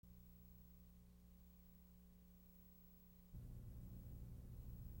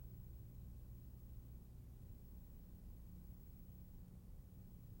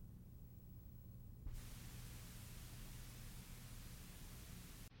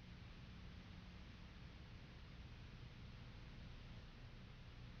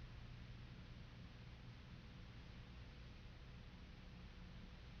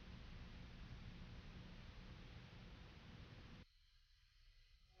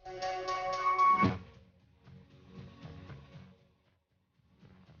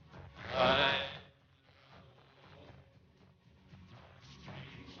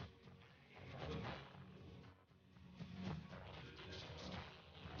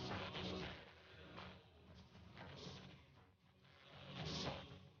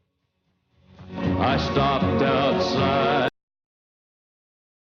I stopped outside.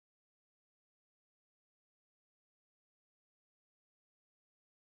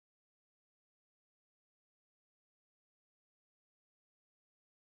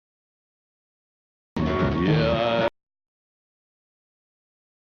 Yeah.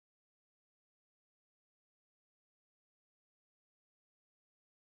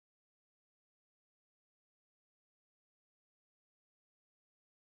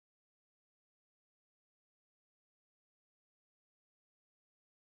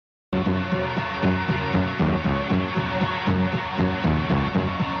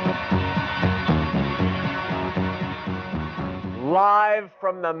 Live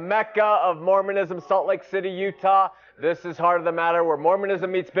from the Mecca of Mormonism, Salt Lake City, Utah. This is Heart of the Matter, where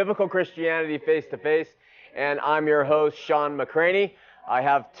Mormonism meets biblical Christianity face to face. And I'm your host, Sean McCraney. I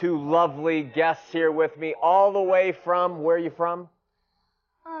have two lovely guests here with me, all the way from, where are you from?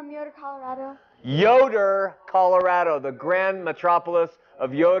 Yoder, Colorado. Yoder, Colorado, the grand metropolis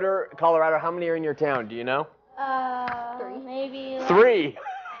of Yoder, Colorado. How many are in your town? Do you know? Three. Maybe. Three.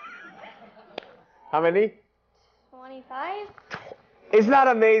 How many? 25? Isn't that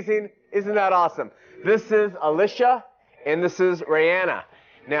amazing? Isn't that awesome? This is Alicia, and this is Rayanna.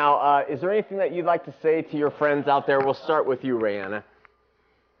 Now, is there anything that you'd like to say to your friends out there? We'll start with you, Rayanna.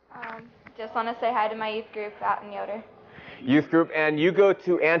 Just want to say hi to my youth group out in Yoder. Youth group, and you go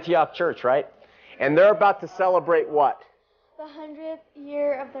to Antioch Church, right? And they're about to celebrate what? The 100th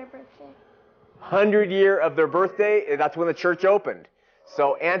year of their birthday. 100 year of their birthday. That's when the church opened.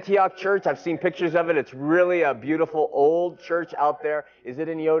 So Antioch Church, I've seen pictures of it. It's really a beautiful old church out there. Is it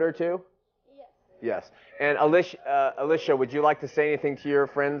in Yoder too? Yes. Yes. And Alicia, would you like to say anything to your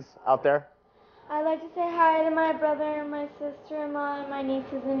friends out there? I'd like to say hi to my brother, my sister-in-law, and my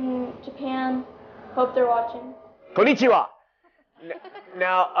nieces in Japan. Hope they're watching. Konnichiwa.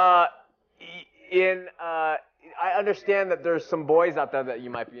 Now, I understand that there's some boys out there that you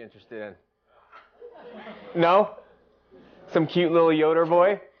might be interested in. No? Some cute little Yoder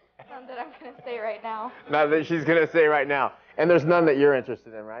boy? None that I'm going to say right now. None that she's going to say right now. And there's none that you're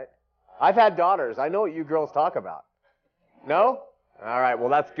interested in, right? I've had daughters. I know what you girls talk about. No? All right, well,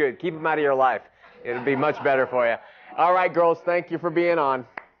 that's good. Keep them out of your life. It'll be much better for you. All right, girls, thank you for being on.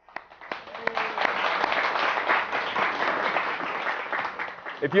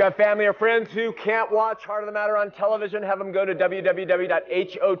 If you have family or friends who can't watch Heart of the Matter on television, have them go to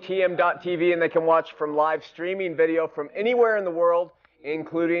www.hotm.tv and they can watch from live streaming video from anywhere in the world,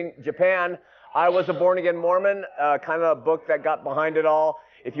 including Japan. I Was a Born Again Mormon, kind of a book that got behind it all.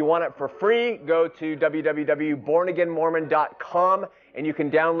 If you want it for free, go to www.bornagainmormon.com and you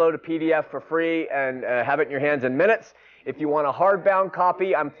can download a PDF for free and have it in your hands in minutes. If you want a hardbound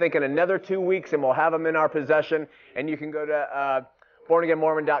copy, I'm thinking another 2 weeks and we'll have them in our possession. And you can go to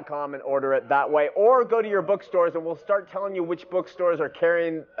bornagainmormon.com and order it that way. Or go to your bookstores and we'll start telling you which bookstores are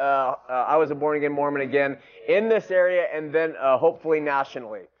carrying I Was a Born Again Mormon again in this area and then hopefully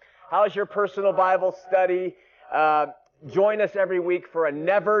nationally. How's your personal Bible study? Join us every week for a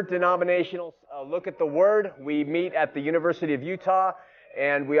never denominational look at the Word. We meet at the University of Utah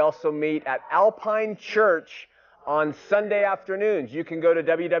and we also meet at Alpine Church on Sunday afternoons. You can go to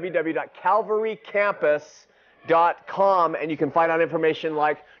www.calvarycampus.com and you can find out information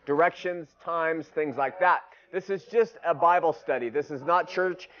like directions, times, things like that. This is just a Bible study. This is not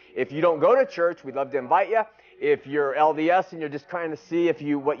church. If you don't go to church, we'd love to invite you. If you're LDS and you're just trying to see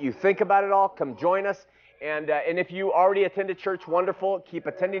what you think about it all, come join us. And if you already attended church, wonderful. Keep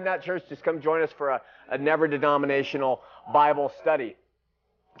attending that church. Just come join us for a never denominational Bible study.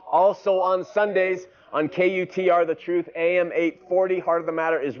 Also on Sundays on KUTR The Truth, AM 840, Heart of the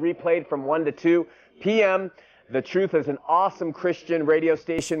Matter is replayed from 1 to 2 p.m. The Truth is an awesome Christian radio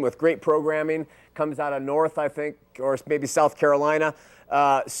station with great programming. Comes out of North, I think, or maybe South Carolina.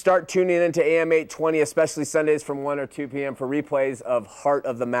 Start tuning into AM 820, especially Sundays from 1 or 2 p.m. for replays of Heart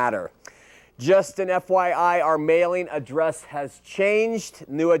of the Matter. Just an FYI, our mailing address has changed.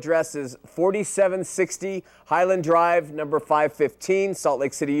 New address is 4760 Highland Drive, number 515, Salt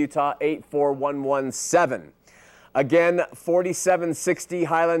Lake City, Utah, 84117. Again, 4760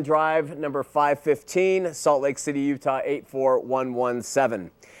 Highland Drive, number 515, Salt Lake City, Utah,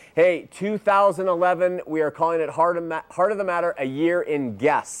 84117. Hey, 2011, we are calling it Heart of the Matter, a year in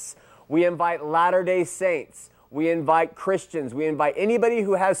guests. We invite Latter-day Saints. We invite Christians. We invite anybody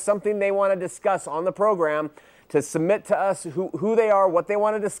who has something they want to discuss on the program to submit to us who they are, what they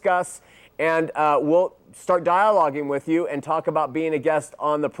want to discuss, and we'll start dialoguing with you and talk about being a guest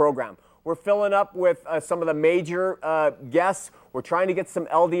on the program. We're filling up with some of the major guests. We're trying to get some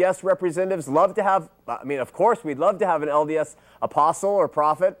LDS representatives. Of course, we'd love to have an LDS apostle or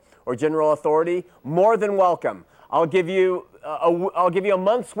prophet or general authority. More than welcome. I'll give you a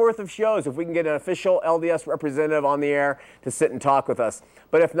month's worth of shows if we can get an official LDS representative on the air to sit and talk with us.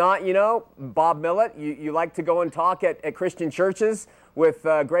 But if not, Bob Millett, you like to go and talk at Christian churches with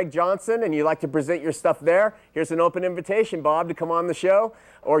Greg Johnson, and you like to present your stuff there. Here's an open invitation, Bob, to come on the show.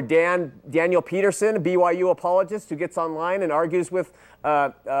 Or Daniel Peterson, a BYU apologist who gets online and argues with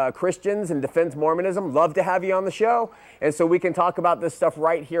Christians and defends Mormonism. Love to have you on the show. And so we can talk about this stuff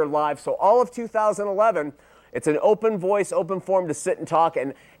right here live. So all of 2011, it's an open voice, open forum to sit and talk,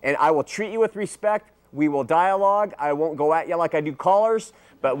 and I will treat you with respect. We will dialogue. I won't go at you like I do callers,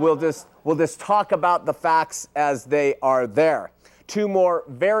 but we'll just talk about the facts as they are there. Two more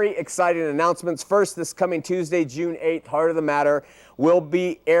very exciting announcements. First, this coming Tuesday, June 8th, Heart of the Matter will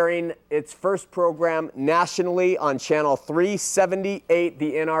be airing its first program nationally on channel 378,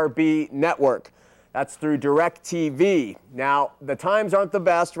 the NRB network. That's through DirecTV. Now, the times aren't the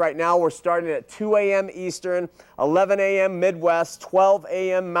best. Right now, we're starting at 2 a.m. Eastern, 11 a.m. Midwest, 12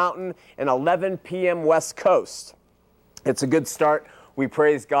 a.m. Mountain, and 11 p.m. West Coast. It's a good start. We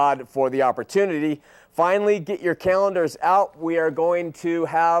praise God for the opportunity. Finally, get your calendars out. We are going to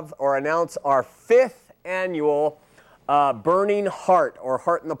have or announce our 5th annual Burning Heart, or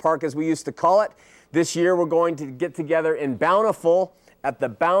Heart in the Park as we used to call it. This year, we're going to get together in Bountiful at the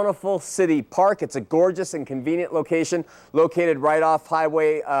Bountiful City Park. It's a gorgeous and convenient location located right off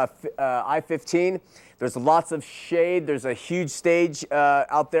Highway I-15. There's lots of shade. There's a huge stage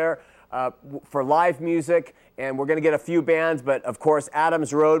out there for live music, and we're going to get a few bands, but of course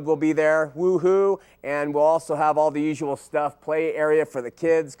Adams Road will be there, woohoo, and we'll also have all the usual stuff, play area for the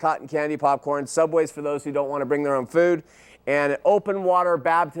kids, cotton candy, popcorn, Subways for those who don't want to bring their own food, and open water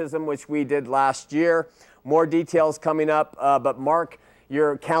baptism, which we did last year. More details coming up, but mark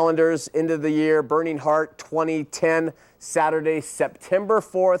your calendars into the year. Burning Heart 2010, Saturday, September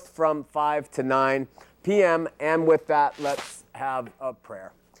 4th from 5 to 9 p.m. And with that, let's have a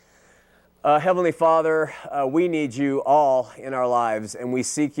prayer. Heavenly Father, we need you all in our lives, and we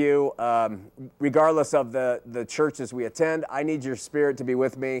seek you regardless of the churches we attend. I need your Spirit to be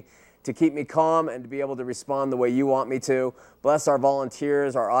with me, to keep me calm and to be able to respond the way you want me to. Bless our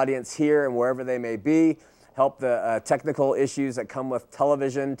volunteers, our audience here and wherever they may be. Help the technical issues that come with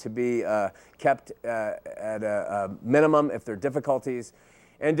television to be kept at a minimum if there are difficulties.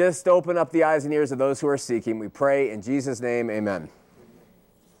 And just open up the eyes and ears of those who are seeking. We pray in Jesus' name, amen.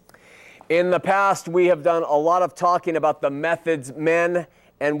 In the past, we have done a lot of talking about the methods men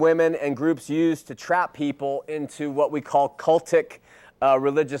and women and groups use to trap people into what we call cultic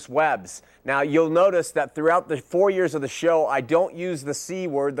religious webs. Now, you'll notice that throughout the 4 years of the show, I don't use the C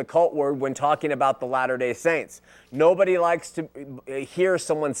word, the cult word, when talking about the Latter-day Saints. Nobody likes to hear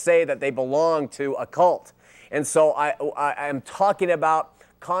someone say that they belong to a cult. And so I'm talking about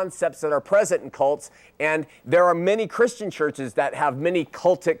concepts that are present in cults, and there are many Christian churches that have many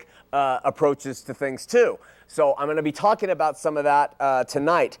cultic approaches to things too. So I'm going to be talking about some of that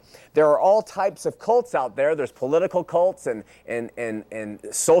tonight. There are all types of cults out there. There's political cults and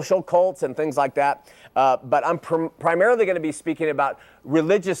social cults and things like that. But I'm primarily going to be speaking about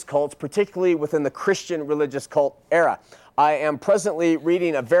religious cults, particularly within the Christian religious cult era. I am presently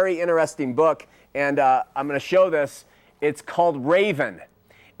reading a very interesting book, and I'm going to show this. It's called Raven.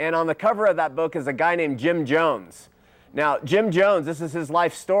 And on the cover of that book is a guy named Jim Jones. Now, Jim Jones, this is his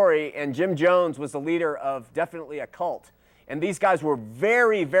life story, and Jim Jones was the leader of definitely a cult. And these guys were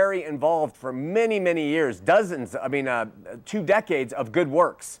very, very involved for many, many years, 2 decades of good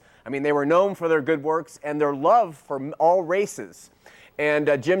works. I mean, they were known for their good works and their love for all races. And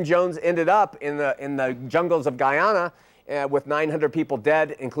Jim Jones ended up in the jungles of Guyana with 900 people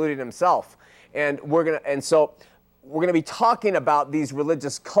dead, including himself. And so we're going to be talking about these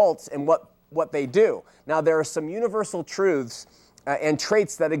religious cults and what they do. Now, there are some universal truths and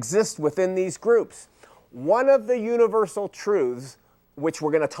traits that exist within these groups. One of the universal truths, which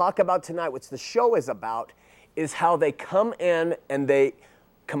we're going to talk about tonight, which the show is about, is how they come in and they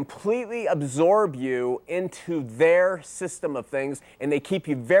completely absorb you into their system of things, and they keep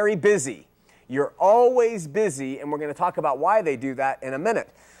you very busy. You're always busy, and we're going to talk about why they do that in a minute.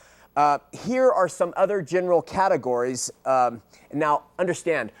 Here are some other general categories. Now,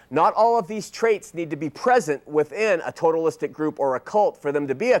 understand, not all of these traits need to be present within a totalistic group or a cult for them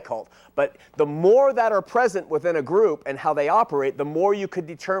to be a cult. But the more that are present within a group and how they operate, the more you could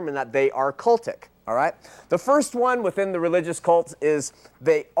determine that they are cultic. All right? The first one within the religious cults is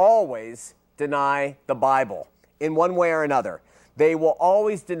they always deny the Bible in one way or another. They will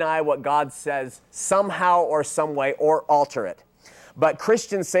always deny what God says somehow or some way or alter it. But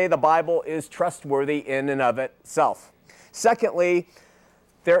Christians say the Bible is trustworthy in and of itself. Secondly,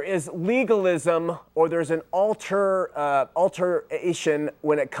 there is legalism, or there's an alteration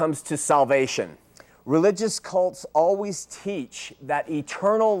when it comes to salvation. Religious cults always teach that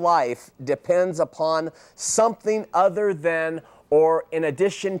eternal life depends upon something other than or in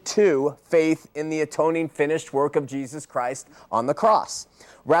addition to faith in the atoning finished work of Jesus Christ on the cross.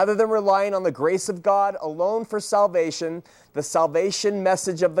 Rather than relying on the grace of God alone for salvation, the salvation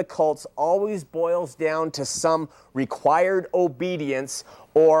message of the cults always boils down to some required obedience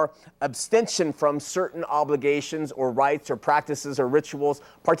or abstention from certain obligations or rites or practices or rituals,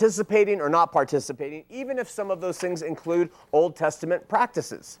 participating or not participating, even if some of those things include Old Testament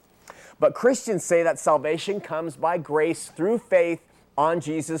practices. But Christians say that salvation comes by grace through faith on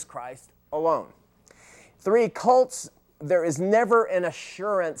Jesus Christ alone. 3, cults, there is never an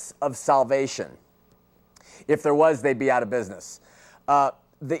assurance of salvation. If there was, they'd be out of business.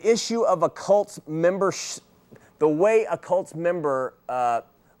 The issue of a cult's member, the way a cult's member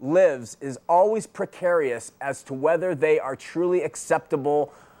lives is always precarious as to whether they are truly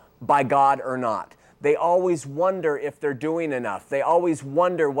acceptable by God or not. They always wonder if they're doing enough. They always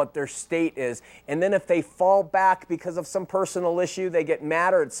wonder what their state is. And then if they fall back because of some personal issue, they get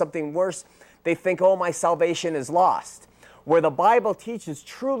mad or it's something worse, they think, oh, my salvation is lost. Where the Bible teaches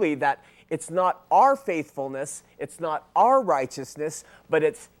truly that it's not our faithfulness, it's not our righteousness, but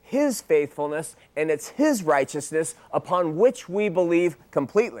it's His faithfulness and it's His righteousness upon which we believe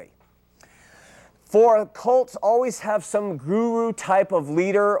completely. 4, cults always have some guru type of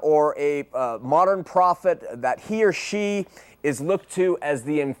leader or a modern prophet that he or she is looked to as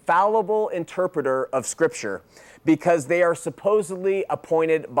the infallible interpreter of Scripture because they are supposedly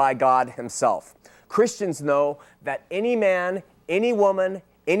appointed by God Himself. Christians know that any man, any woman,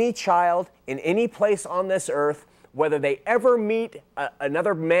 any child in any place on this earth, whether they ever meet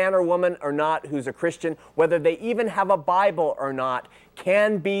another man or woman or not who's a Christian, whether they even have a Bible or not,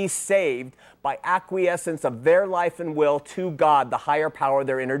 can be saved by acquiescence of their life and will to God, the higher power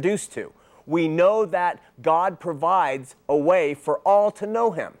they're introduced to. We know that God provides a way for all to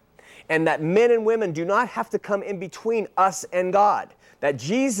know Him, and that men and women do not have to come in between us and God. That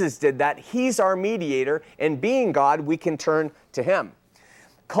Jesus did that. He's our mediator, and being God, we can turn to Him.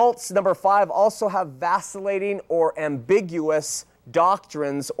 Cults, number 5, also have vacillating or ambiguous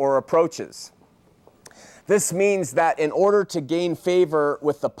doctrines or approaches. This means that in order to gain favor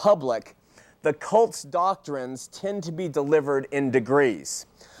with the public, the cult's doctrines tend to be delivered in degrees.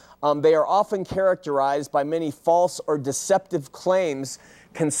 They are often characterized by many false or deceptive claims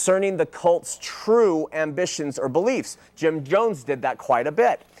concerning the cult's true ambitions or beliefs. Jim Jones did that quite a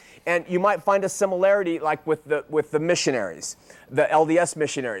bit. And you might find a similarity like with the missionaries, the LDS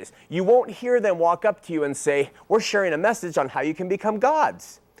missionaries. You won't hear them walk up to you and say, we're sharing a message on how you can become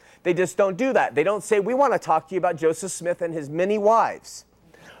gods. They just don't do that. They don't say, we want to talk to you about Joseph Smith and his many wives.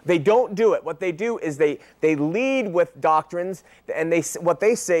 They don't do it. What they do is they lead with doctrines, and what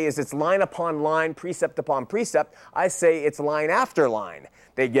they say is it's line upon line, precept upon precept. I say it's line after line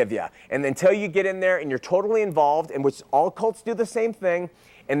they give you. And until you get in there and you're totally involved, in which all cults do the same thing,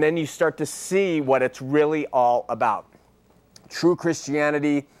 and then you start to see what it's really all about. True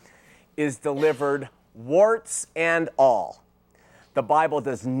Christianity is delivered warts and all. The Bible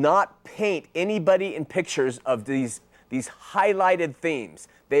does not paint anybody in pictures of these highlighted themes.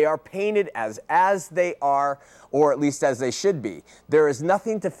 They are painted as they are, or at least as they should be. There is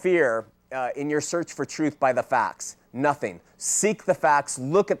nothing to fear in your search for truth by the facts. Nothing. Seek the facts,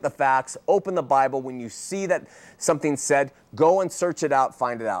 look at the facts, open the Bible. When you see that something's said, go and search it out,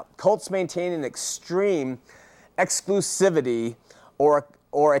 find it out. Cults maintain an extreme exclusivity or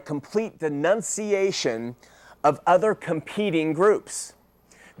a complete denunciation of other competing groups.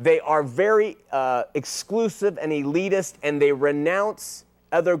 They are very exclusive and elitist, and they renounce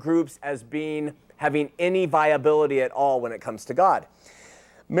other groups as having any viability at all when it comes to God.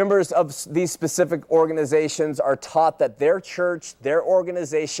 Members of these specific organizations are taught that their church, their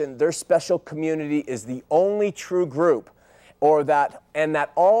organization, their special community is the only true group, and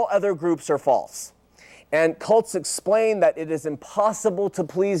that all other groups are false. And cults explain that it is impossible to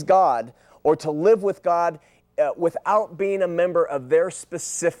please God or to live with God without being a member of their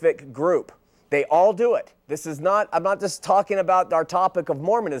specific group. They all do it. This is not, I'm not just talking about our topic of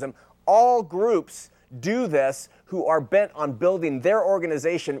Mormonism. All groups do this who are bent on building their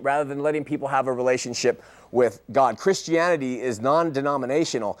organization rather than letting people have a relationship with God. Christianity is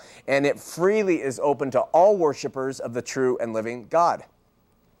non-denominational, and it freely is open to all worshipers of the true and living God.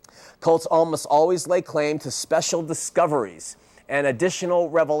 Cults almost always lay claim to special discoveries and additional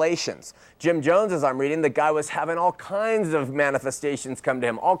revelations. Jim Jones, as I'm reading, the guy was having all kinds of manifestations come to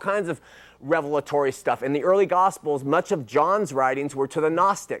him, all kinds of revelatory stuff. In the early Gospels, much of John's writings were to the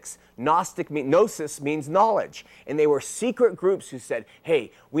Gnostics. Gnosis means knowledge. And they were secret groups who said,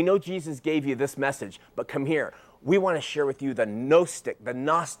 hey, we know Jesus gave you this message, but come here. We want to share with you the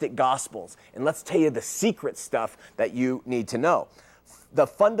Gnostic Gospels, and let's tell you the secret stuff that you need to know. The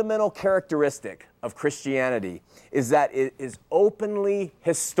fundamental characteristic of Christianity is that it is openly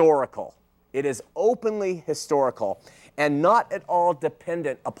historical. It is openly historical and not at all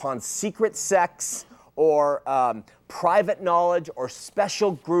dependent upon secret sects or private knowledge or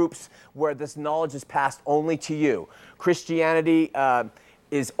special groups where this knowledge is passed only to you. Christianity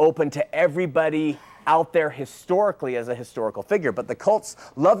is open to everybody out there historically as a historical figure, but the cults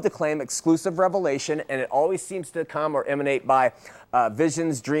love to claim exclusive revelation, and it always seems to come or emanate by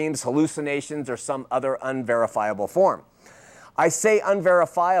visions, dreams, hallucinations, or some other unverifiable form. I say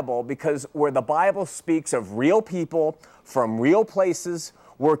unverifiable because where the Bible speaks of real people from real places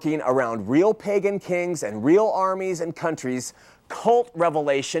working around real pagan kings and real armies and countries, cult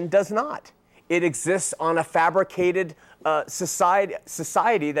revelation does not. It exists on a fabricated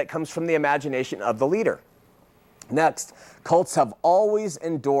society that comes from the imagination of the leader. Next, cults have always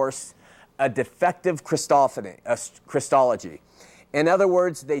endorsed a defective Christology. In other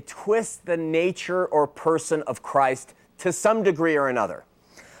words, they twist the nature or person of Christ to some degree or another.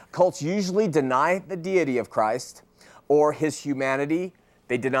 Cults usually deny the deity of Christ or his humanity.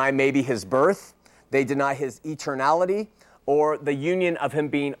 They deny maybe his birth. They deny his eternality or the union of him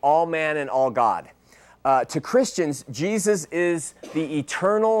being all man and all God. To Christians, Jesus is the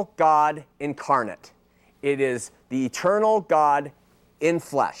eternal God incarnate. It is the eternal God in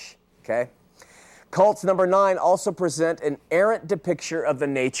flesh, okay? Cults, number 9, also present an errant depiction of the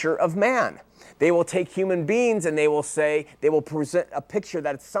nature of man. They will take human beings and they will present a picture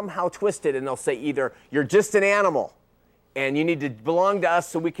that's somehow twisted, and they'll say either you're just an animal and you need to belong to us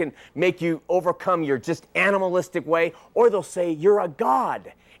so we can make you overcome your just animalistic way, or they'll say you're a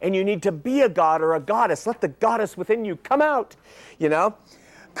god and you need to be a god or a goddess. Let the goddess within you come out, you know?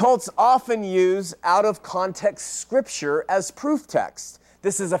 Cults often use out of context scripture as proof text.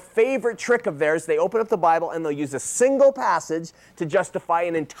 This is a favorite trick of theirs. They open up the Bible and they'll use a single passage to justify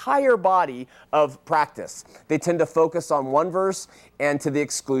an entire body of practice. They tend to focus on one verse and to the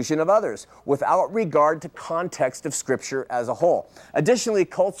exclusion of others, without regard to context of Scripture as a whole. Additionally,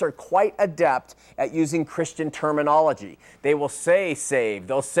 cults are quite adept at using Christian terminology. They will say saved,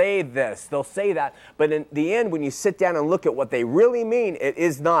 they'll say this, they'll say that, but in the end, when you sit down and look at what they really mean, it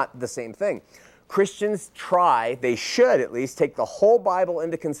is not the same thing. Christians they should at least, take the whole Bible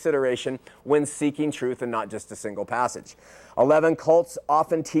into consideration when seeking truth and not just a single passage. 11, cults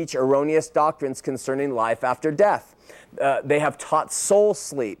often teach erroneous doctrines concerning life after death. They have taught soul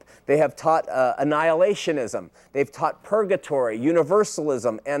sleep. They have taught annihilationism. They've taught purgatory,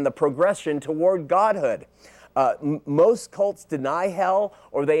 universalism, and the progression toward godhood. Most cults deny hell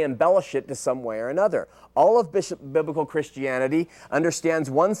or they embellish it to some way or another. All of biblical Christianity understands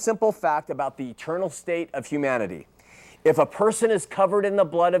one simple fact about the eternal state of humanity. If a person is covered in the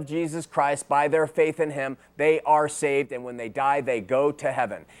blood of Jesus Christ by their faith in him, they are saved, and when they die, they go to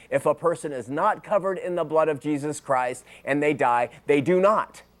heaven. If a person is not covered in the blood of Jesus Christ and they die, they do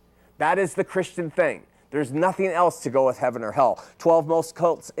not. That is the Christian thing. There's nothing else to go with heaven or hell. 12, most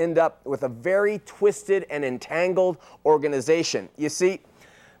cults end up with a very twisted and entangled organization. You see,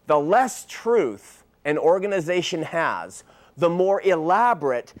 the less truth an organization has, the more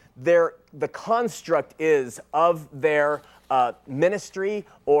elaborate the construct is of their ministry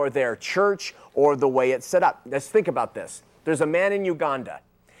or their church or the way it's set up. Let's think about this. There's a man in Uganda,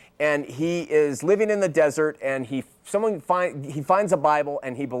 and he is living in the desert, and he finds a Bible,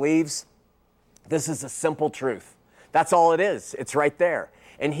 and he believes this is a simple truth. That's all it is. It's right there.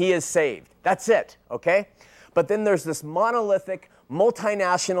 And he is saved. That's it, okay? But then there's this monolithic,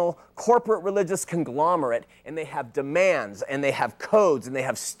 multinational, corporate religious conglomerate, and they have demands, and they have codes, and they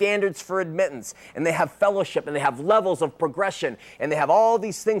have standards for admittance, and they have fellowship, and they have levels of progression, and they have all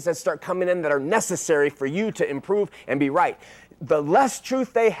these things that start coming in that are necessary for you to improve and be right. The less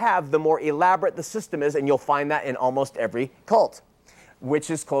truth they have, the more elaborate the system is, and you'll find that in almost every cult, which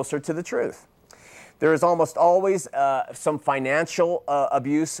is closer to the truth. There is almost always some financial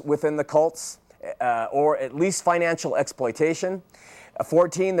abuse within the cults, or at least financial exploitation.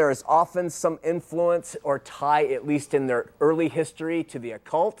 14, there is often some influence or tie, at least in their early history, to the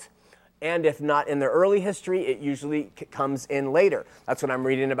occult. And if not in their early history, it usually comes in later. That's what I'm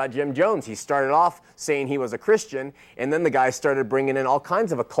reading about Jim Jones. He started off saying he was a Christian, and then the guy started bringing in all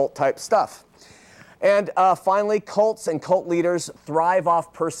kinds of occult type stuff. And finally, cults and cult leaders thrive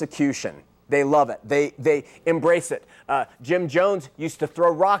off persecution. They love it. They embrace it. Jim Jones used to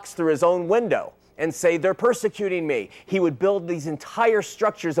throw rocks through his own window and say, they're persecuting me. He would build these entire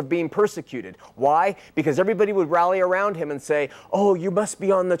structures of being persecuted. Why? Because everybody would rally around him and say, oh, you must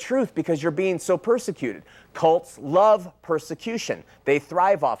be on the truth because you're being so persecuted. Cults love persecution. They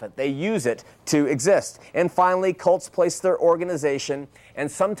thrive off it. They use it to exist. And finally, cults place their organization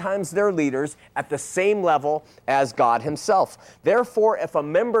and sometimes their leaders at the same level as God himself. Therefore, if a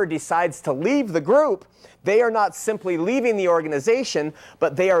member decides to leave the group, they are not simply leaving the organization,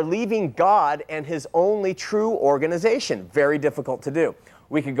 but they are leaving God and his only true organization. Very difficult to do.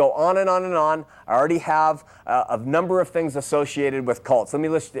 We could go on and on and on. I already have a number of things associated with cults. Let me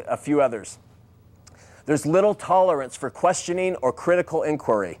list a few others. There's little tolerance for questioning or critical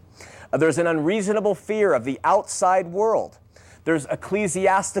inquiry. There's an unreasonable fear of the outside world. There's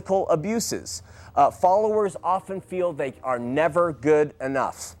ecclesiastical abuses. Followers often feel they are never good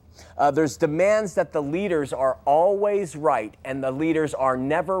enough. There's demands that the leaders are always right and the leaders are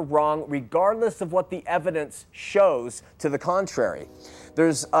never wrong, regardless of what the evidence shows to the contrary.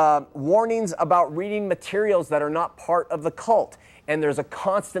 There's warnings about reading materials that are not part of the cult. And there's a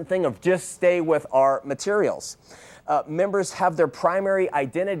constant thing of just stay with our materials. Members have their primary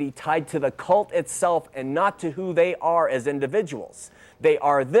identity tied to the cult itself and not to who they are as individuals. They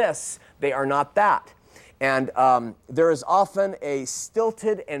are this, they are not that. And there is often a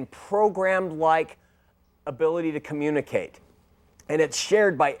stilted and programmed-like ability to communicate. And it's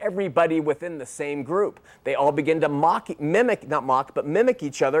shared by everybody within the same group. They all begin to mimic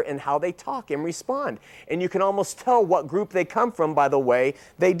each other in how they talk and respond. And you can almost tell what group they come from by the way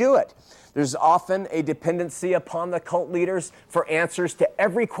they do it. There's often a dependency upon the cult leaders for answers to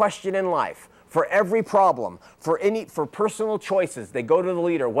every question in life, for every problem, for personal choices. They go to the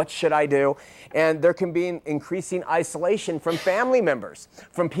leader, what should I do? And there can be an increasing isolation from family members,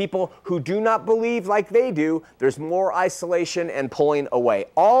 from people who do not believe like they do. There's more isolation and pulling away.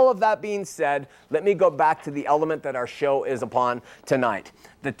 All of that being said, let me go back to the element that our show is upon tonight.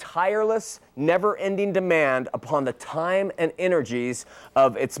 The tireless, never-ending demand upon the time and energies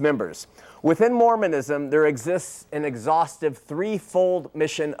of its members. Within Mormonism, there exists an exhaustive threefold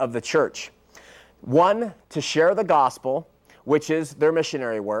mission of the church. 1, to share the gospel, which is their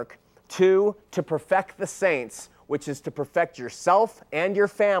missionary work. 2, to perfect the saints, which is to perfect yourself and your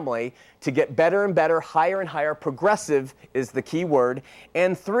family to get better and better, higher and higher. Progressive is the key word.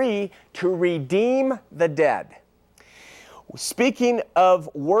 And 3, to redeem the dead. Speaking of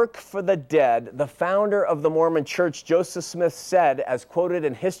work for the dead, the founder of the Mormon Church, Joseph Smith, said, as quoted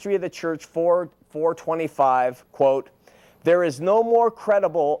in History of the Church 4:25, quote, it is no more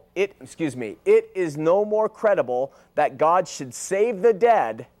credible that God should save the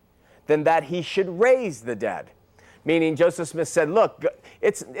dead than that he should raise the dead. Meaning Joseph Smith said, look,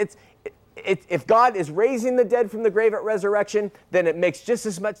 if God is raising the dead from the grave at resurrection, then it makes just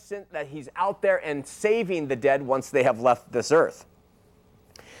as much sense that he's out there and saving the dead once they have left this earth.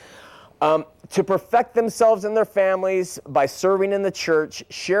 To perfect themselves and their families by serving in the church,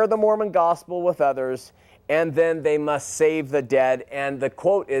 share the Mormon gospel with others, and then they must save the dead. And the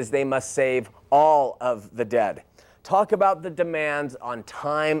quote is, they must save all of the dead. Talk about the demands on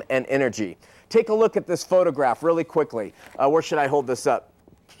time and energy. Take a look at this photograph really quickly. Where should I hold this up?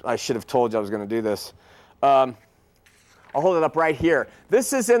 I should have told you I was going to do this. I'll hold it up right here.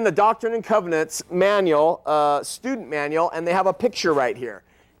 This is in the Doctrine and Covenants manual, student manual, and they have a picture right here.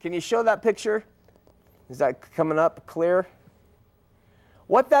 Can you show that picture? Is that coming up clear?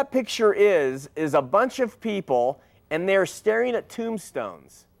 What that picture is a bunch of people, and they're staring at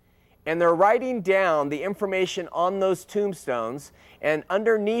tombstones. And they're writing down the information on those tombstones, and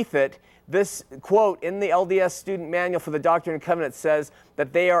underneath it, this quote in the LDS Student Manual for the Doctrine and Covenants says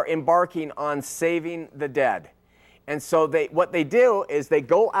that they are embarking on saving the dead. And so what they do is they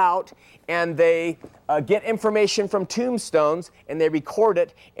go out and they get information from tombstones, and they record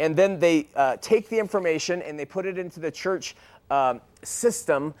it, and then they take the information and they put it into the church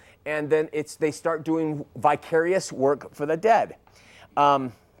system, and then they start doing vicarious work for the dead.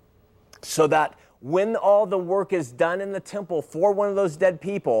 So that when all the work is done in the temple for one of those dead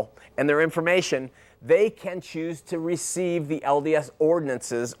people and their information, they can choose to receive the LDS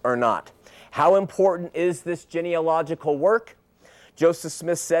ordinances or not. How important is this genealogical work? Joseph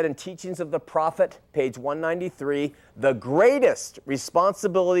Smith said in Teachings of the Prophet, page 193, the greatest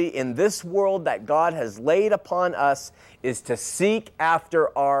responsibility in this world that God has laid upon us is to seek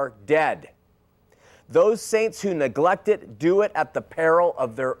after our dead. Those saints who neglect it do it at the peril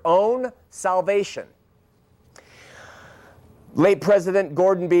of their own salvation. Late President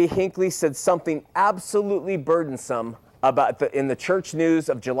Gordon B. Hinckley said something absolutely burdensome in the church news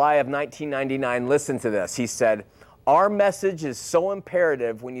of July of 1999. Listen to this. He said, our message is so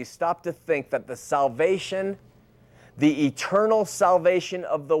imperative when you stop to think that the salvation, the eternal salvation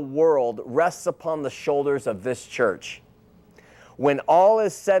of the world rests upon the shoulders of this church. When all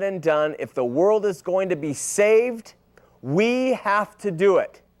is said and done, if the world is going to be saved, we have to do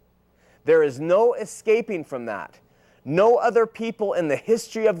it. There is no escaping from that. No other people in the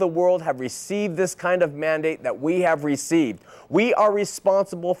history of the world have received this kind of mandate that we have received. We are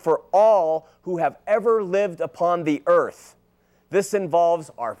responsible for all who have ever lived upon the earth. This involves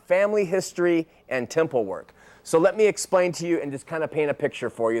our family history and temple work. So let me explain to you and just kind of paint a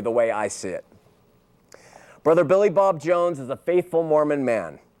picture for you the way I see it. Brother Billy Bob Jones is a faithful Mormon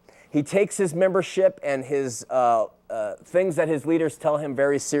man. He takes his membership and his things that his leaders tell him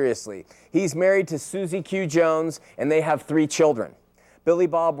very seriously. He's married to Susie Q. Jones, and they have 3 children. Billy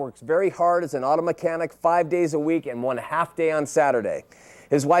Bob works very hard as an auto mechanic 5 days a week and 1 half day on Saturday.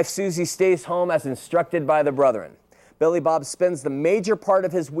 His wife Susie stays home as instructed by the brethren. Billy Bob spends the major part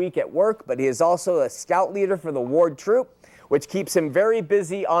of his week at work, but he is also a scout leader for the Ward Troop, which keeps him very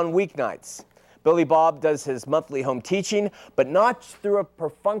busy on weeknights. Billy Bob does his monthly home teaching, but not through a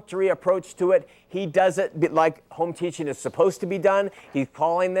perfunctory approach to it. He does it like home teaching is supposed to be done. He's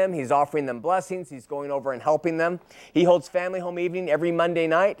calling them, he's offering them blessings, he's going over and helping them. He holds family home evening every Monday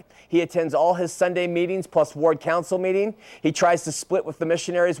night. He attends all his Sunday meetings plus ward council meeting. He tries to split with the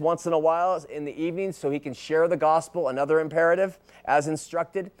missionaries once in a while in the evenings so he can share the gospel, another imperative, as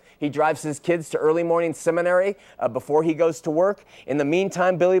instructed. He drives his kids to early morning seminary before he goes to work. In the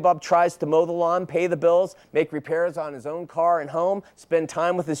meantime, Billy Bob tries to mow the lawn, pay the bills, make repairs on his own car and home, spend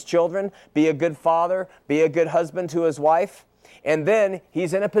time with his children, be a good father, be a good husband to his wife. And then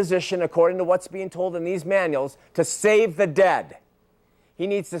he's in a position, according to what's being told in these manuals, to save the dead. He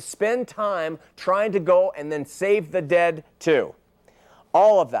needs to spend time trying to go and then save the dead too.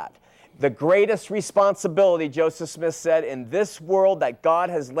 All of that. The greatest responsibility, Joseph Smith said, in this world that God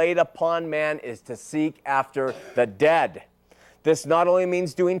has laid upon man is to seek after the dead. This not only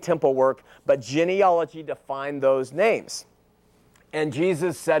means doing temple work, but genealogy to find those names. And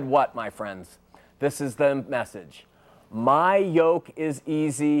Jesus said what, my friends? This is the message. My yoke is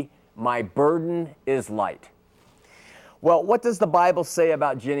easy, my burden is light. Well, what does the Bible say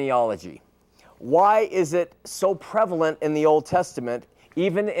about genealogy? Why is it so prevalent in the Old Testament,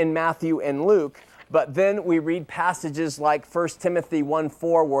 even in Matthew and Luke? But then we read passages like 1 Timothy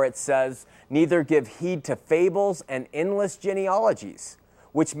 1:4 where it says, neither give heed to fables and endless genealogies,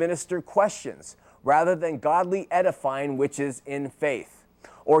 which minister questions, rather than godly edifying which is in faith.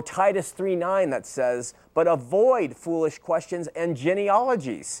 Or Titus 3:9 that says, but avoid foolish questions and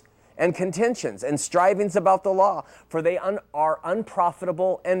genealogies and contentions and strivings about the law, for they are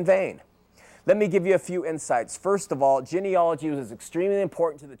unprofitable and vain. Let me give you a few insights. First of all, genealogy was extremely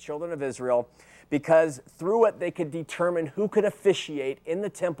important to the children of Israel because through it they could determine who could officiate in the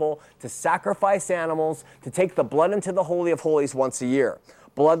temple to sacrifice animals, to take the blood into the Holy of Holies once a year.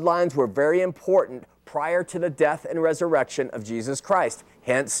 Bloodlines were very important prior to the death and resurrection of Jesus Christ.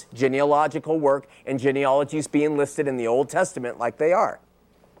 Hence, genealogical work and genealogies being listed in the Old Testament like they are.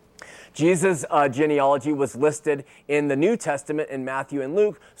 Jesus' genealogy was listed in the New Testament in Matthew and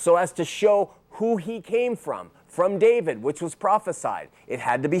Luke so as to show who he came from David, which was prophesied. It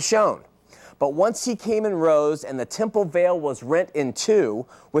had to be shown. But once he came and rose and the temple veil was rent in two,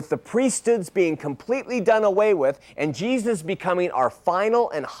 with the priesthoods being completely done away with, and Jesus becoming our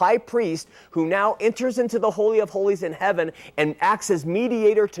final and high priest who now enters into the Holy of Holies in heaven and acts as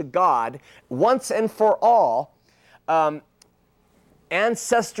mediator to God once and for all,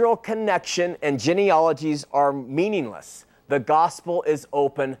 ancestral connection and genealogies are meaningless. The gospel is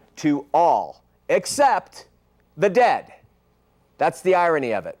open to all, except the dead. That's the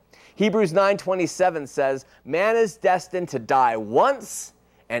irony of it. Hebrews 9:27 says, man is destined to die once,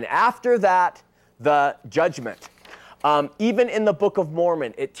 and after that, the judgment. Even in the Book of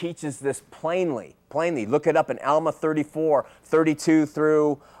Mormon, it teaches this plainly. plainly. Look it up in Alma 34, 32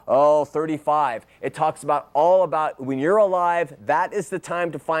 through 35. It talks about all about when you're alive, that is the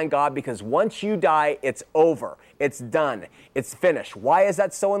time to find God, because once you die, it's over. It's done. It's finished. Why is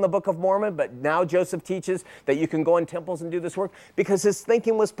that so in the Book of Mormon? But now Joseph teaches that you can go in temples and do this work because his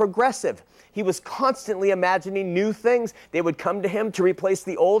thinking was progressive. He was constantly imagining new things. They would come to him to replace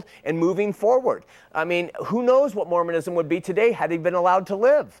the old and moving forward. I mean, who knows what Mormonism would be today had he been allowed to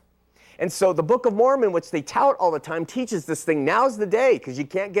live? And so the Book of Mormon, which they tout all the time, teaches this thing. Now's the day, because you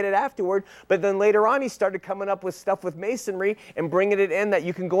can't get it afterward. But then later on, he started coming up with stuff with Masonry and bringing it in that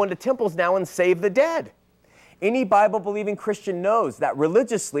you can go into temples now and save the dead. Any Bible-believing Christian knows that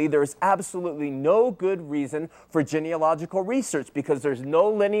religiously there is absolutely no good reason for genealogical research because there's no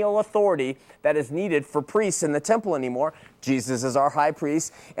lineal authority that is needed for priests in the temple anymore. Jesus is our high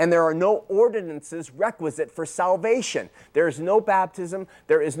priest, and there are no ordinances requisite for salvation. There is no baptism.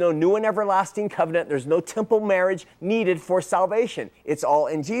 There is no new and everlasting covenant. There's no temple marriage needed for salvation. It's all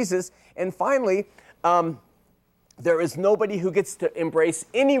in Jesus. And finally, there is nobody who gets to embrace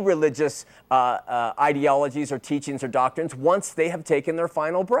any religious ideologies or teachings or doctrines once they have taken their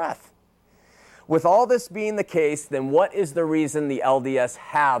final breath. With all this being the case, then what is the reason the LDS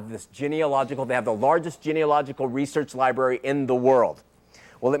have this genealogical, they have the largest genealogical research library in the world?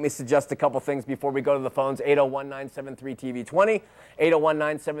 Well, let me suggest a couple things before we go to the phones. 801-973-TV20,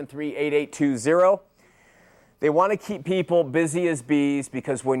 801-973-8820. They want to keep people busy as bees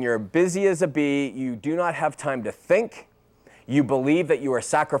because when you're busy as a bee, you do not have time to think. You believe that you are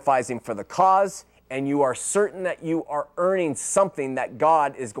sacrificing for the cause, and you are certain that you are earning something that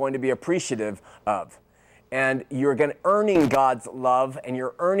God is going to be appreciative of. And you're earning God's love, and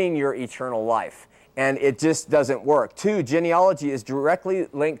you're earning your eternal life. And it just doesn't work. 2, genealogy is directly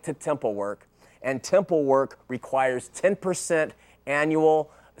linked to temple work, and temple work requires 10% annual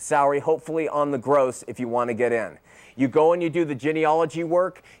salary, hopefully on the gross, if you want to get in. You go and you do the genealogy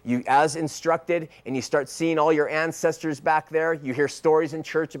work, you as instructed, and you start seeing all your ancestors back there. You hear stories in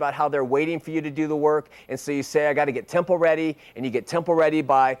church about how they're waiting for you to do the work, and so you say, I got to get temple ready, and you get temple ready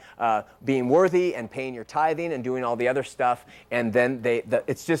by being worthy and paying your tithing and doing all the other stuff, and then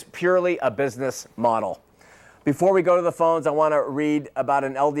it's just purely a business model. Before we go to the phones, I want to read about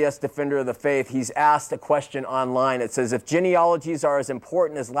an LDS defender of the faith. He's asked a question online. It says, if genealogies are as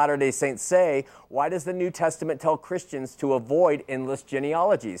important as Latter-day Saints say, why does the New Testament tell Christians to avoid endless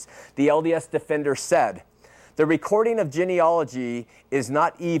genealogies? The LDS defender said, the recording of genealogy is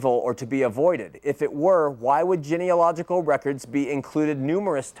not evil or to be avoided. If it were, why would genealogical records be included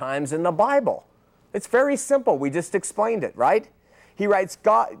numerous times in the Bible? It's very simple. We just explained it, right? He writes,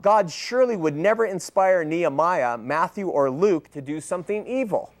 God surely would never inspire Nehemiah, Matthew, or Luke to do something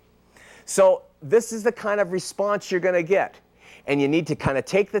evil. So this is the kind of response you're going to get. And you need to kind of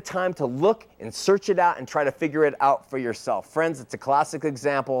take the time to look and search it out and try to figure it out for yourself. Friends, it's a classic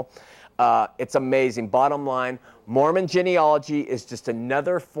example. It's amazing. Bottom line, Mormon genealogy is just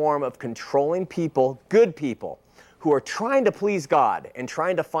another form of controlling people, good people, who are trying to please God and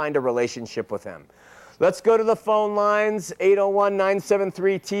trying to find a relationship with Him. Let's go to the phone lines,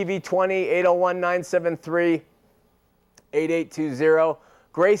 801-973-TV20, 801-973-8820.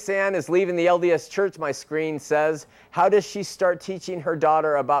 Grace Ann is leaving the LDS Church, my screen says. How does she start teaching her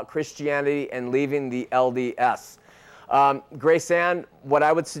daughter about Christianity and leaving the LDS? Grace Ann, what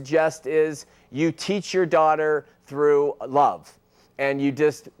I would suggest is you teach your daughter through love, and you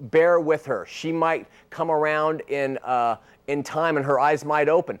just bear with her. She might come around in time and her eyes might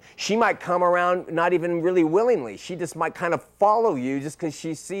open. She might come around not even really willingly. She just might kind of follow you just because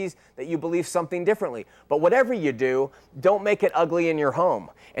she sees that you believe something differently. But whatever you do, don't make it ugly in your home.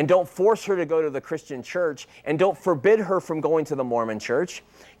 And don't force her to go to the Christian church. And don't forbid her from going to the Mormon church.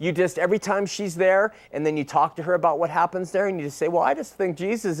 You just, every time she's there, and then you talk to her about what happens there, and you just say, well, I just think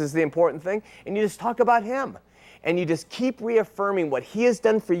Jesus is the important thing. And you just talk about Him. And you just keep reaffirming what He has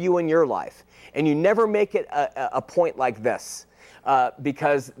done for you in your life. And you never make it a point like this,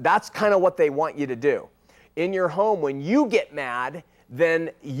 because that's kind of what they want you to do. In your home, when you get mad,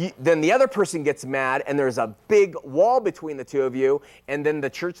 then the other person gets mad, and there's a big wall between the two of you, and then the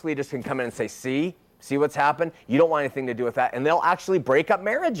church leaders can come in and say, see what's happened? You don't want anything to do with that. And they'll actually break up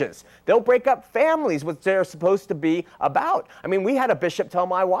marriages. They'll break up families, which they're supposed to be about. I mean, we had a bishop tell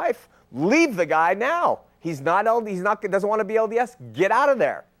my wife, leave the guy now. Doesn't want to be LDS. Get out of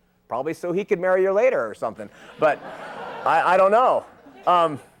there. Probably so he could marry you later or something. But I don't know.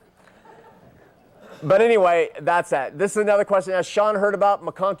 But anyway, that's that. This is another question. Has Sean heard about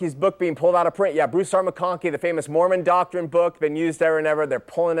McConkie's book being pulled out of print? Yeah, Bruce R. McConkie, the famous Mormon doctrine book, been used ever and ever. They're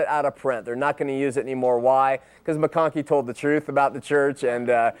pulling it out of print. They're not going to use it anymore. Why? Because McConkie told the truth about the church, and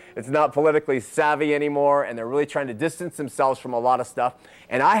it's not politically savvy anymore, and they're really trying to distance themselves from a lot of stuff.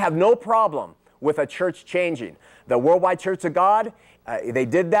 And I have no problem with a church changing. The Worldwide Church of God, they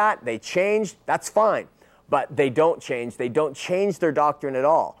did that. They changed. That's fine. But they don't change. They don't change their doctrine at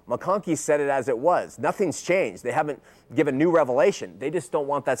all. McConkie said it as it was. Nothing's changed. They haven't given new revelation. They just don't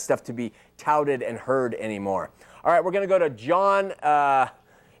want that stuff to be touted and heard anymore. All right, we're going to go to John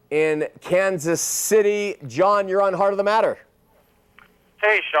in Kansas City. John, you're on Heart of the Matter.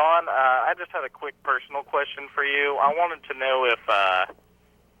 Hey, Sean. I just had a quick personal question for you. I wanted to know if,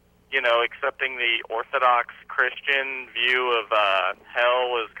 accepting the Orthodox Christian view of hell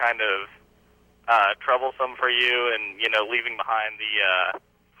was kind of troublesome for you, and leaving behind the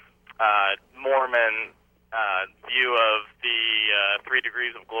Mormon view of the 3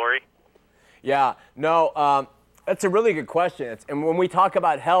 degrees of glory. Yeah, no, that's a really good question. And when we talk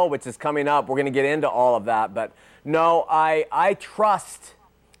about hell, which is coming up, we're going to get into all of that. But no, I trust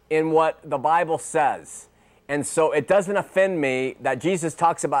in what the Bible says, and so it doesn't offend me that Jesus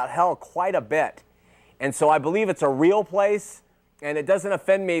talks about hell quite a bit, and so I believe it's a real place. And it doesn't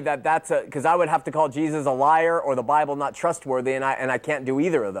offend me that because I would have to call Jesus a liar or the Bible not trustworthy, and I can't do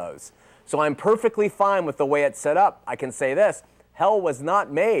either of those. So I'm perfectly fine with the way it's set up. I can say this: hell was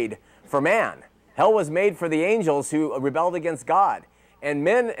not made for man. Hell was made for the angels who rebelled against God. And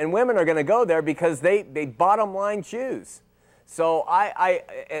men and women are going to go there because they bottom line choose. So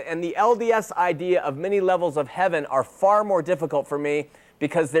and the LDS idea of many levels of heaven are far more difficult for me,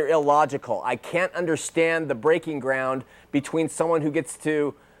 because they're illogical. I can't understand the breaking ground between someone who gets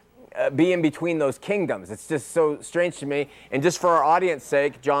to be in between those kingdoms. It's just so strange to me. And just for our audience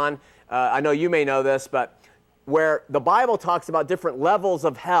sake, John, I know you may know this, but where the Bible talks about different levels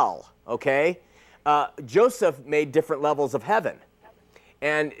of hell, okay? Joseph made different levels of heaven.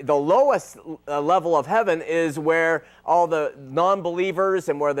 And the lowest level of heaven is where all the non-believers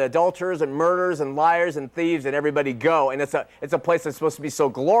and where the adulterers and murderers and liars and thieves and everybody go. And it's a place that's supposed to be so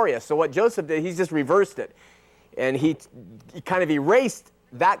glorious. So what Joseph did, he's just reversed it. And he kind of erased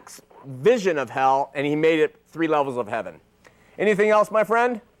that vision of hell, and he made it 3 levels of heaven. Anything else, my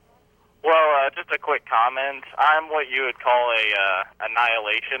friend? Well, just a quick comment. I'm what you would call a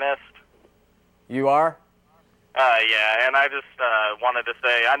annihilationist. You are? Yeah, and I just wanted to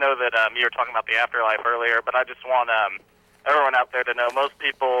say, I know that you were talking about the afterlife earlier, but I just want everyone out there to know, most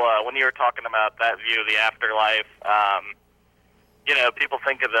people, when you were talking about that view of the afterlife, people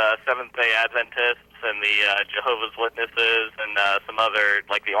think of the Seventh-day Adventists and the Jehovah's Witnesses and some other,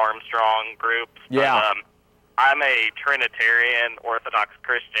 like the Armstrong groups. Yeah. But, I'm a Trinitarian Orthodox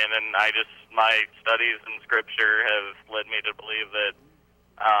Christian, and my studies in Scripture have led me to believe that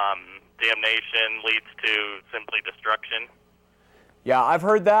damnation leads to simply destruction. Yeah, I've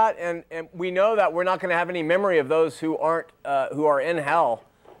heard that, and we know that we're not going to have any memory of those who are in hell,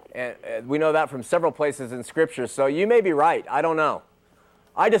 and we know that from several places in Scripture. So you may be right. I don't know.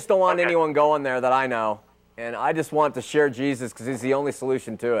 I just don't want anyone going there that I know, and I just want to share Jesus because he's the only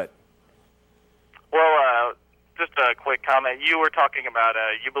solution to it. Well, just a quick comment. You were talking about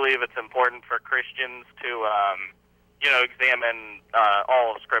you believe it's important for Christians to examine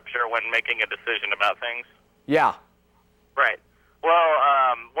all of Scripture when making a decision about things. Yeah. Right. Well,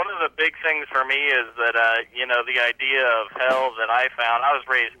 one of the big things for me is that, the idea of hell that I found, I was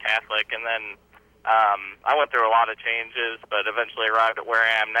raised Catholic, and then I went through a lot of changes, but eventually arrived at where I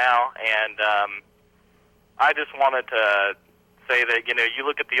am now, and I just wanted to say that, you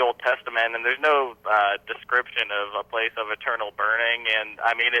look at the Old Testament, and there's no description of a place of eternal burning, and,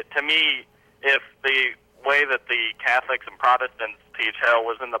 to me, if the way that the Catholics and Protestants teach hell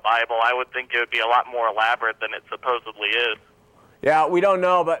was in the Bible, I would think it would be a lot more elaborate than it supposedly is. Yeah, we don't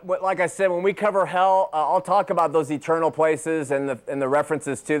know, but like I said, when we cover hell, I'll talk about those eternal places and the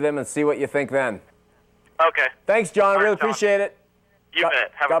references to them and see what you think then. Okay. Thanks, John. All really right, John. appreciate it. You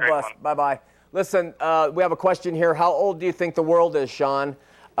bet. Have God a great bless. one. Bye-bye. Listen, we have a question here. How old do you think the world is, Sean?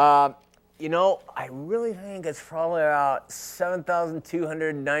 I really think it's probably about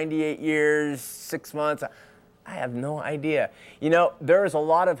 7,298 years, 6 months. I have no idea. There's a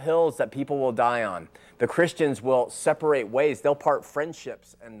lot of hills that people will die on. The Christians will separate ways. They'll part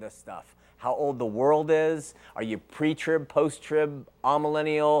friendships and this stuff. How old the world is. Are you pre-trib, post-trib,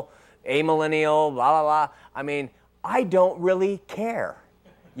 amillennial, amillennial, blah, blah, blah. I don't really care.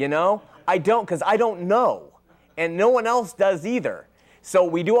 I don't, because I don't know. And no one else does either. So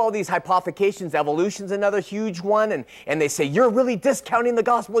we do all these hypothecations. Evolution's another huge one. And they say, you're really discounting the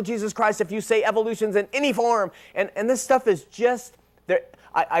gospel of Jesus Christ if you say evolution's in any form. And this stuff is just,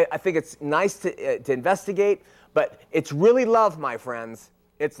 I think it's nice to investigate, but it's really love, my friends.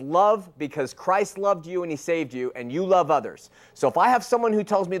 It's love because Christ loved you and he saved you, and you love others. So if I have someone who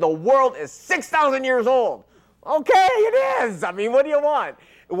tells me the world is 6,000 years old, okay, it is. I mean, what do you want?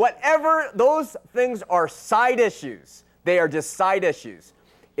 Whatever, those things are side issues. They are just side issues.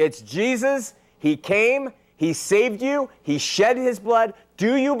 It's Jesus. He came. He saved you. He shed his blood.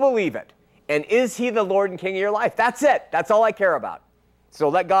 Do you believe it? And is he the Lord and King of your life? That's it. That's all I care about. So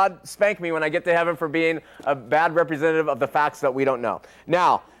let God spank me when I get to heaven for being a bad representative of the facts that we don't know.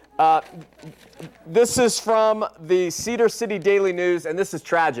 Now, this is from the Cedar City Daily News, and this is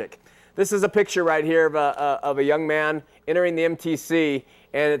tragic. This is a picture right here of a young man entering the MTC,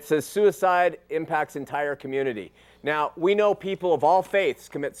 and it says suicide impacts entire community. Now, we know people of all faiths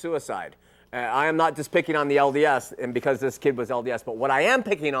commit suicide. I am not just picking on the LDS, and because this kid was LDS, but what I am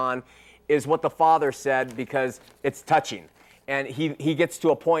picking on is what the father said, because it's touching. And he gets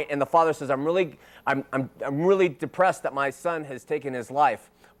to a point, and the father says, I'm really depressed that my son has taken his life,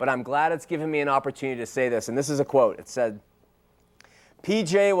 but I'm glad it's given me an opportunity to say this. And this is a quote. It said,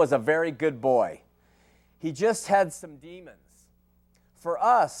 PJ was a very good boy. He just had some demons. For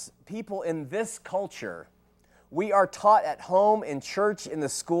us, people in this culture, we are taught at home, in church, in the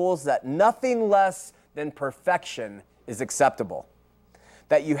schools, that nothing less than perfection is acceptable.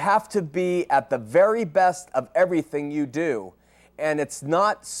 That you have to be at the very best of everything you do. And it's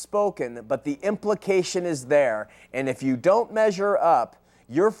not spoken, but the implication is there. And if you don't measure up,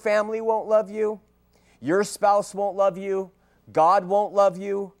 your family won't love you, your spouse won't love you, God won't love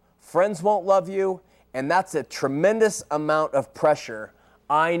you, friends won't love you, and that's a tremendous amount of pressure.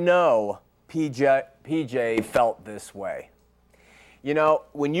 I know PJ felt this way. You know,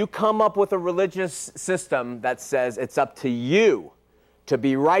 when you come up with a religious system that says it's up to you to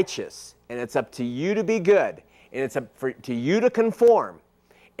be righteous, and it's up to you to be good, and it's up to you to conform,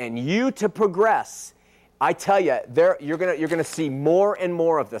 and you to progress, I tell you, you're gonna see more and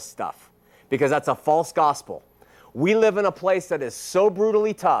more of this stuff, because that's a false gospel. We live in a place that is so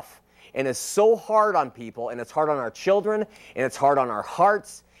brutally tough, and is so hard on people, and it's hard on our children, and it's hard on our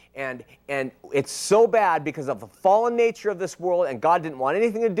hearts, and it's so bad because of the fallen nature of this world, and God didn't want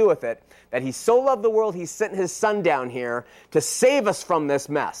anything to do with it, that he so loved the world, he sent his son down here to save us from this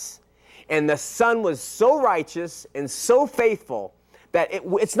mess. And the son was so righteous and so faithful that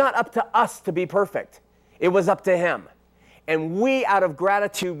it's not up to us to be perfect. It was up to him. And we, out of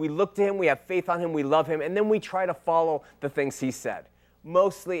gratitude, we look to him, we have faith on him, we love him, and then we try to follow the things he said.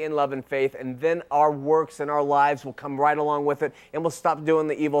 Mostly in love and faith, and then our works and our lives will come right along with it, and we'll stop doing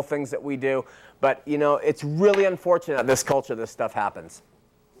the evil things that we do. But, you know, it's really unfortunate in this culture this stuff happens.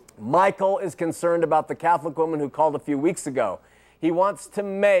 Michael is concerned about the Catholic woman who called a few weeks ago. He wants to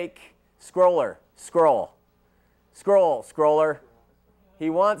make Scroller. He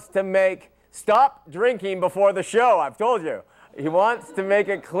wants to make, stop drinking before the show, I've told you. He wants to make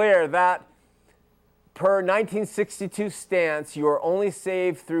it clear that per 1962 stance, you are only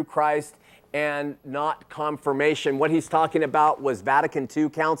saved through Christ and not confirmation. What he's talking about was Vatican II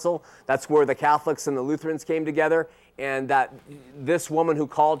Council. That's where the Catholics and the Lutherans came together. And that this woman who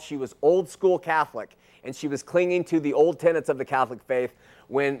called, she was old school Catholic, and she was clinging to the old tenets of the Catholic faith,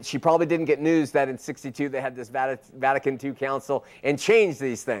 when she probably didn't get news that in 62 they had this Vatican II Council and changed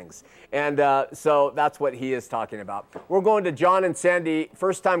these things. And so that's what he is talking about. We're going to John and Sandy,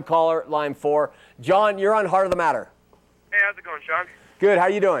 first-time caller, line 4. John, you're on Heart of the Matter. Hey, how's it going, Sean? Good. How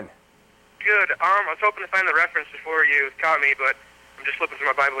you doing? Good. I was hoping to find the reference before you caught me, but I'm just flipping through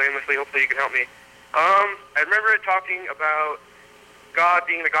my Bible aimlessly. Hopefully you can help me. I remember it talking about God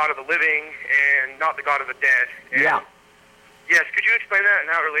being the God of the living and not the God of the dead. And yeah. Yes, could you explain that and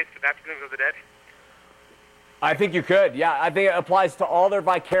how it relates to baptism of the dead? I think you could, yeah. I think it applies to all their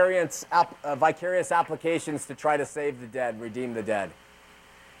vicarious applications to try to save the dead, redeem the dead.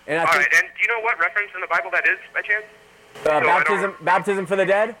 And all right, and do you know what reference in the Bible that is, by chance? Baptism for the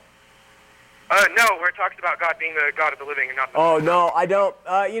dead? No, where it talks about God being the God of the living and not the... Oh, no, I don't.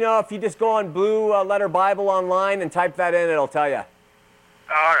 You know, if you just go on Blue Letter Bible online and type that in, it'll tell you.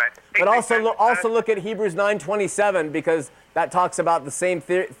 All right. But also look at Hebrews 9:27, because that talks about the same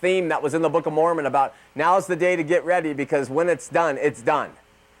theme that was in the Book of Mormon about now's the day to get ready, because when it's done, it's done.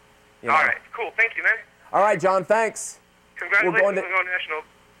 You know? All right, cool. Thank you, man. All right, John, thanks. Congratulations on going national.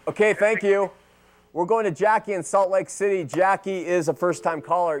 Okay, thank you. We're going to Jackie in Salt Lake City. Jackie is a first-time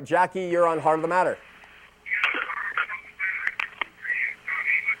caller. Jackie, you're on Heart of the Matter.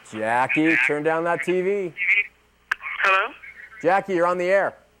 Jackie, turn down that TV. Hello? Jackie, you're on the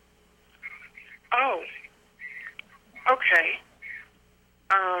air. Oh. Okay.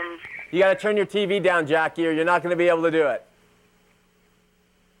 You got to turn your TV down, Jackie, or you're not going to be able to do it.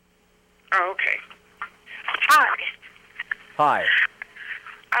 Oh, okay. Hi. Hi.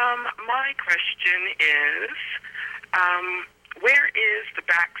 My question is, where is the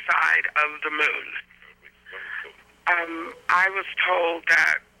backside of the moon? I was told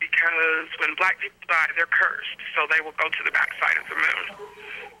that because when black people die, they're cursed, so they will go to the backside of the moon.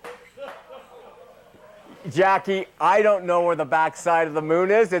 Jackie, I don't know where the backside of the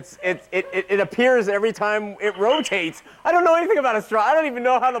moon is. It appears every time it rotates. I don't know anything about astronomy. I don't even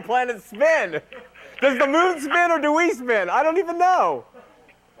know how the planets spin. Does the moon spin or do we spin? I don't even know.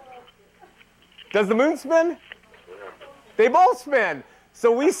 Does the moon spin? They both spin.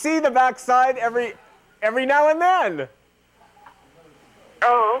 So we see the backside every now and then.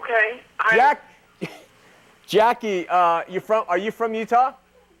 Oh, okay. Jackie, are you from Utah?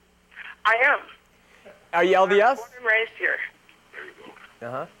 I am. Are you LDS? I'm born and raised here.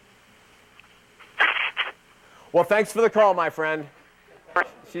 Uh-huh. Well, thanks for the call, my friend.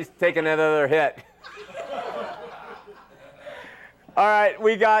 She's taking another hit. All right,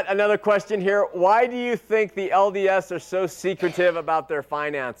 we got another question here. Why do you think the LDS are so secretive about their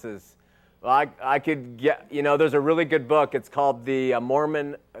finances? Well, I could get, there's a really good book. It's called The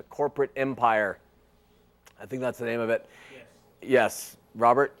Mormon Corporate Empire. I think that's the name of it. Yes,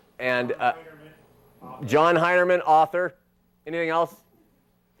 Robert. And John Heinerman, author. Anything else?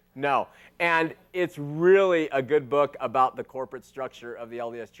 No. And it's really a good book about the corporate structure of the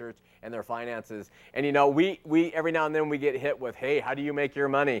LDS Church and their finances. And we every now and then we get hit with, hey, how do you make your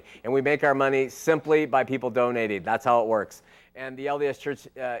money? And we make our money simply by people donating. That's how it works. And the LDS Church,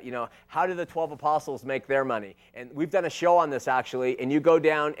 how do the 12 apostles make their money? And we've done a show on this actually, and you go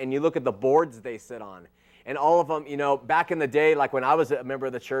down and you look at the boards they sit on. And all of them, back in the day, like when I was a member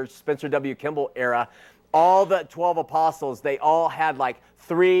of the church, Spencer W. Kimball era, all the 12 apostles, they all had like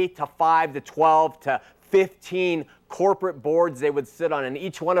 3 to 5 to 12 to 15 corporate boards they would sit on, and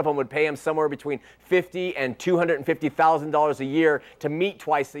each one of them would pay them somewhere between $50,000 and $250,000 a year to meet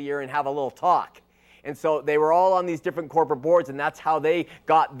twice a year and have a little talk. And so they were all on these different corporate boards, and that's how they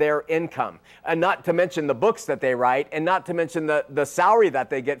got their income. And not to mention the books that they write, and not to mention the salary that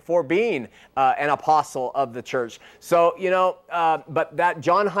they get for being an apostle of the church. So, but that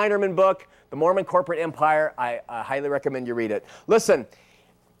John Heinerman book, The Mormon Corporate Empire, I highly recommend you read it. Listen,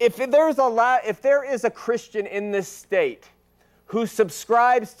 if there is a Christian in this state who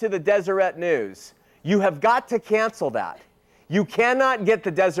subscribes to the Deseret News, you have got to cancel that. You cannot get the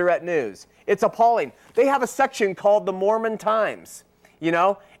Deseret News. It's appalling. They have a section called the Mormon Times,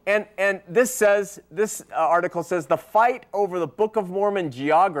 and this article says the fight over the Book of Mormon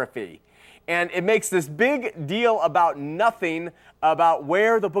geography. And it makes this big deal about nothing about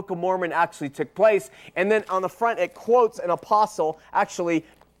where the Book of Mormon actually took place. And then on the front, it quotes an apostle, actually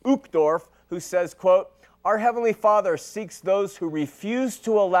Uchtdorf, who says, quote, "Our Heavenly Father seeks those who refuse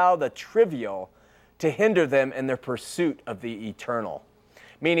to allow the trivial to hinder them in their pursuit of the eternal."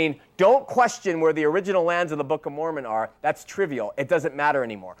 Meaning, don't question where the original lands of the Book of Mormon are. That's trivial. It doesn't matter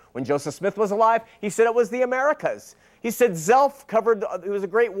anymore. When Joseph Smith was alive, he said it was the Americas. He said Zelph he was a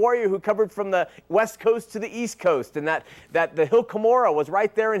great warrior who covered from the west coast to the east coast, and that the Hill Cumorah was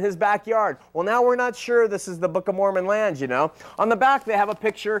right there in his backyard. Well, now we're not sure this is the Book of Mormon lands, On the back, they have a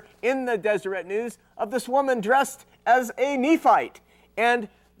picture in the Deseret News of this woman dressed as a Nephite. And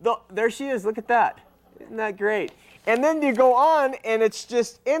there she is. Look at that. Isn't that great? And then you go on, and it's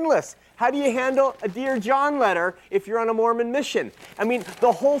just endless. How do you handle a Dear John letter if you're on a Mormon mission? I mean,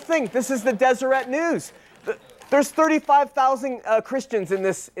 the whole thing. This is the Deseret News. There's 35,000 Christians in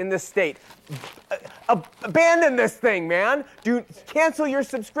this state. Abandon this thing, man. Cancel your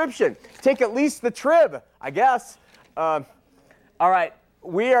subscription. Take at least the trib, I guess. All right,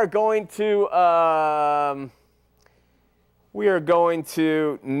 we are going to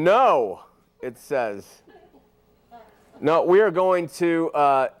no. It says. No, we are going to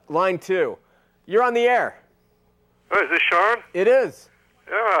line 2. You're on the air. Oh, is this Sean? It is.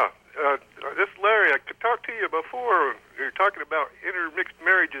 Yeah. This is Larry. I could talk to you before. You were talking about intermixed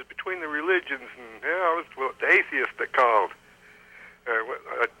marriages between the religions, and I was the atheist that called.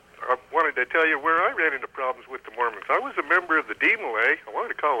 I wanted to tell you where I ran into problems with the Mormons. I was a member of the DMOA. I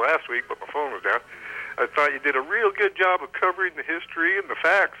wanted to call last week, but my phone was down. I thought you did a real good job of covering the history and the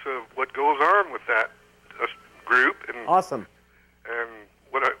facts of what goes on with that group. And, awesome. And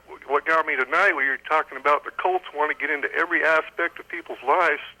what got me tonight, we were talking about the cults want to get into every aspect of people's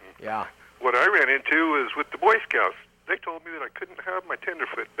lives. Yeah. What I ran into is with the Boy Scouts. They told me that I couldn't have my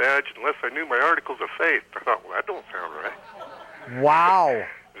tenderfoot badge unless I knew my articles of faith. I thought, well, that don't sound right. Wow.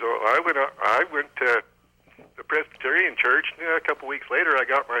 So I went to the Presbyterian Church, and a couple weeks later, I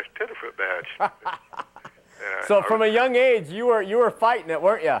got my tenderfoot badge. So from a young age, you were fighting it,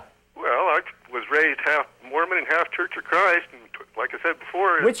 weren't you? Well, I was raised half Mormon and half Church of Christ, and like I said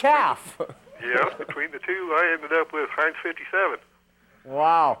before... Which half? Yeah, between the two, I ended up with Heinz 57.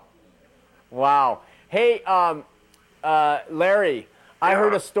 Wow. Wow. Hey, Larry, I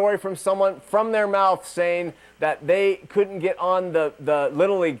heard a story from someone from their mouth saying that they couldn't get on the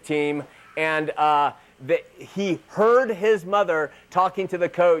Little League team, and that he heard his mother talking to the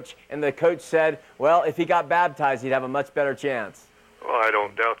coach, and the coach said, well, if he got baptized, he'd have a much better chance. Well, I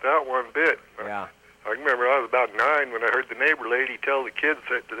don't doubt that one bit. Yeah. I remember I was about 9 when I heard the neighbor lady tell the kids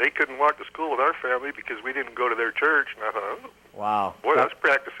that they couldn't walk to school with our family because we didn't go to their church. And I thought, oh, wow. Boy, that's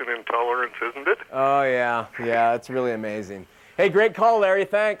practicing intolerance, isn't it? Oh, yeah. Yeah, it's really amazing. Hey, great call, Larry.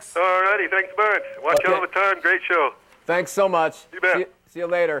 Thanks. All righty. Thanks a bunch. Watch you all the time. Great show. Thanks so much. You bet. See you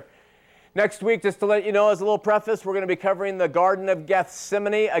later. Next week, just to let you know, as a little preface, we're going to be covering the Garden of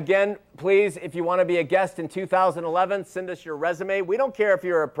Gethsemane. Again, please, if you want to be a guest in 2011, send us your resume. We don't care if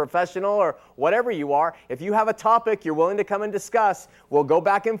you're a professional or whatever you are. If you have a topic you're willing to come and discuss, we'll go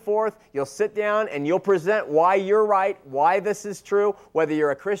back and forth. You'll sit down and you'll present why you're right, why this is true, whether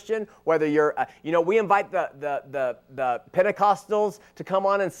you're a Christian, whether you're, we invite the Pentecostals to come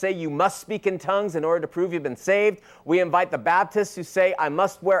on and say you must speak in tongues in order to prove you've been saved. We invite the Baptists who say I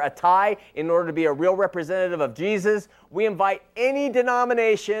must wear a tie in order to be a real representative of Jesus. We invite any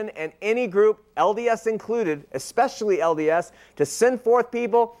denomination and any group, LDS included, especially LDS, to send forth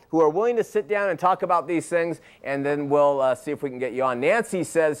people who are willing to sit down and talk about these things, and then we'll see if we can get you on. Nancy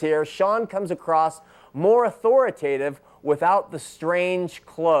says here, Sean comes across more authoritative without the strange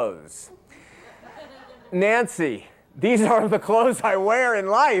clothes. Nancy, these are the clothes I wear in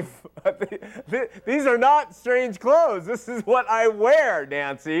life. These are not strange clothes. This is what I wear,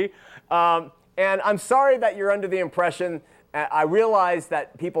 Nancy. And I'm sorry that you're under the impression. I realize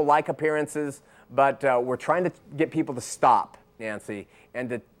that people like appearances, but we're trying to get people to stop, Nancy, and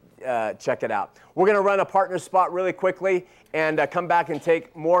to check it out. We're going to run a partner spot really quickly and come back and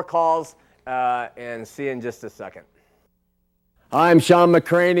take more calls and see you in just a second. I'm Sean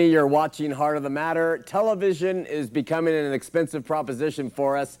McCraney. You're watching Heart of the Matter. Television is becoming an expensive proposition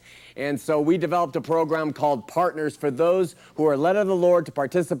for us, and so we developed a program called Partners for those who are led of the Lord to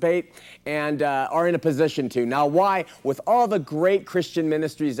participate and are in a position to. Now, why? With all the great Christian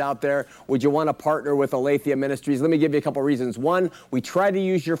ministries out there, would you want to partner with Aletheia Ministries? Let me give you a couple reasons. One, we try to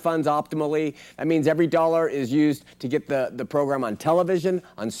use your funds optimally. That means every dollar is used to get the program on television,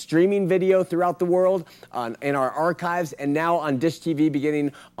 on streaming video throughout the world, in our archives, and now on Dish TV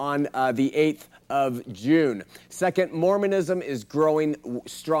beginning on the 8th of June. Second, Mormonism is growing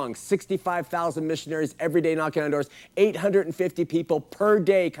strong. 65,000 missionaries every day knocking on doors. 850 people per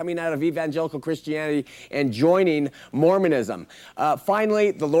day coming out of evangelical Christianity and joining Mormonism.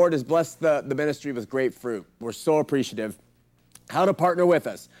 Finally, the Lord has blessed the ministry with great fruit. We're so appreciative. How to partner with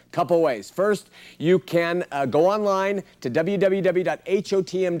us? Couple ways. First, you can go online to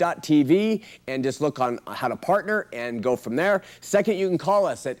www.hotm.tv and just look on how to partner and go from there. Second, you can call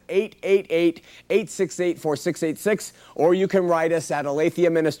us at 888-868-4686, or you can write us at Aletheia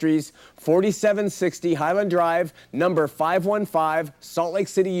Ministries, 4760 Highland Drive, number 515, Salt Lake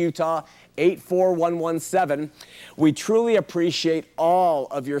City, Utah, 84117. We truly appreciate all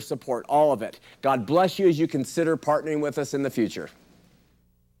of your support, all of it. God bless you as you consider partnering with us in the future.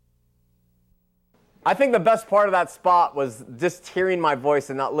 I think the best part of that spot was just hearing my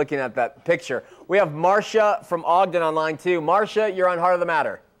voice and not looking at that picture. We have Marcia from Ogden on line 2. Marcia, you're on Heart of the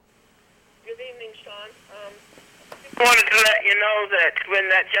Matter. Good evening, Sean. I wanted to let you know that when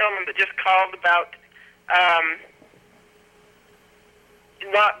that gentleman that just called about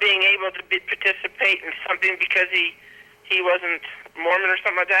not being able to participate in something because he wasn't Mormon or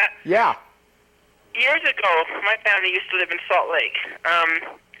something like that. Yeah. Years ago, my family used to live in Salt Lake.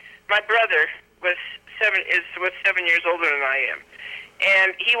 My brother was 7 years older than I am,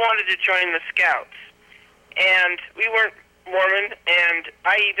 and he wanted to join the Scouts. And we weren't Mormon, and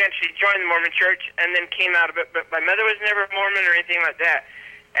I eventually joined the Mormon Church and then came out of it. But my mother was never Mormon or anything like that.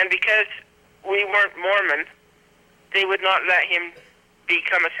 And because we weren't Mormon, they would not let him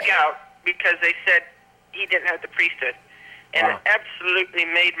become a Scout because they said he didn't have the priesthood. And It absolutely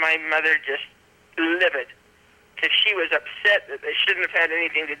made my mother just livid, because she was upset that they shouldn't have had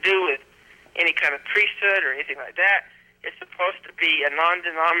anything to do with any kind of priesthood or anything like that. It's supposed to be a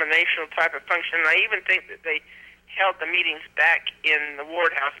non-denominational type of function. And I even think that they held the meetings back in the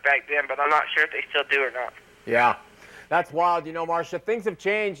Ward House back then, but I'm not sure if they still do or not. Yeah, that's wild. You know, Marcia, things have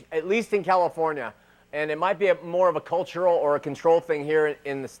changed, at least in California. and it might be more of a cultural or a control thing here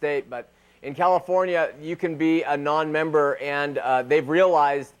in the state, but in California, you can be a non-member, and they've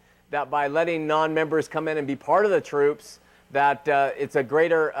realized that by letting non-members come in and be part of the troops, that it's a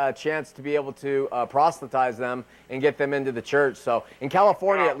greater chance to be able to proselytize them and get them into the church. So in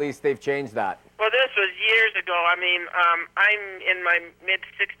California, at least, they've changed that. Well, this was years ago. I mean, I'm in my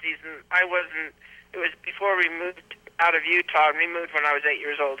mid-60s, and I wasn't. It was before we moved out of Utah, and we moved when I was 8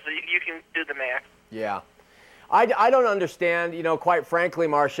 years old. So you can do the math. Yeah. I don't understand, quite frankly,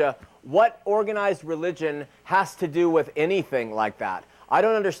 Marcia, what organized religion has to do with anything like that. I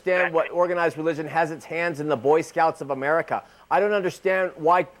don't understand what organized religion has its hands in the Boy Scouts of America. I don't understand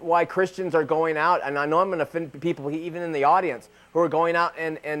why Christians are going out, and I know I'm going to offend people even in the audience who are going out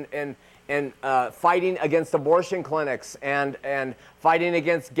and fighting against abortion clinics and fighting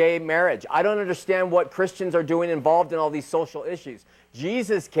against gay marriage. I don't understand what Christians are doing involved in all these social issues.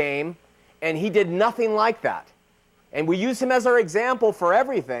 Jesus came, and he did nothing like that. And we use him as our example for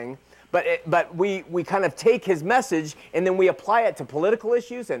everything, but we kind of take his message and then we apply it to political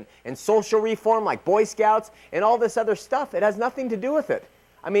issues and social reform like Boy Scouts and all this other stuff. It has nothing to do with it.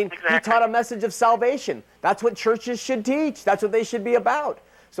 I mean, He taught a message of salvation. That's what churches should teach. That's what they should be about.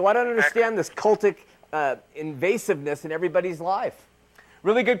 So I don't understand this cultic invasiveness in everybody's life.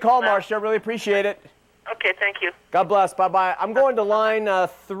 Really good call, Marcia. Really appreciate it. Okay, thank you. God bless. Bye-bye. I'm going to line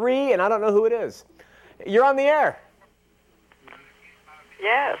 3, and I don't know who it is. You're on the air.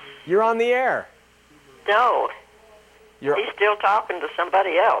 Yes. You're on the air. No. He's still talking to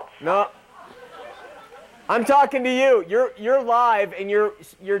somebody else. No. I'm talking to you. You're live, and your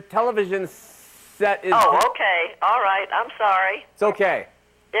television set is... Oh, okay. All right. I'm sorry. It's okay.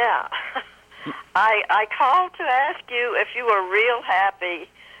 Yeah. I called to ask you if you were real happy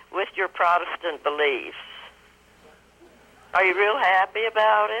with your Protestant beliefs. Are you real happy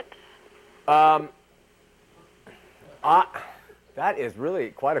about it? That is really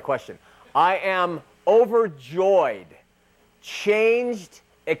quite a question. I am overjoyed, changed,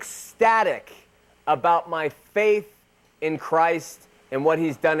 ecstatic about my faith in Christ and what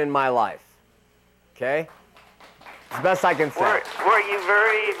he's done in my life. Okay? It's the best I can say. Were you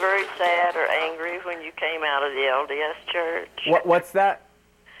very, very sad or angry when you came out of the LDS church? What's that?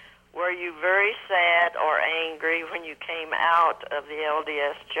 Were you very sad or angry when you came out of the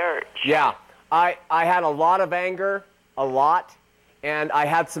LDS church? Yeah. I had a lot of anger, a lot, and I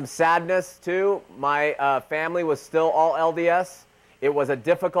had some sadness too. My family was still all LDS. It was a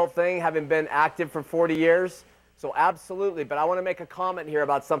difficult thing, having been active for 40 years. So absolutely, but I want to make a comment here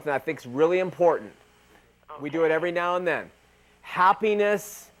about something I think is really important. Okay. We do it every now and then.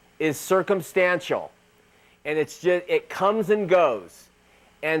 Happiness is circumstantial, and it comes and goes.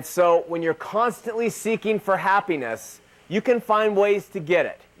 And so when you're constantly seeking for happiness, you can find ways to get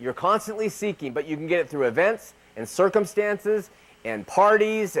it. You're constantly seeking, but you can get it through events and circumstances and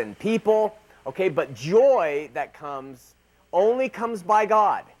parties and people. Okay, but joy that comes only comes by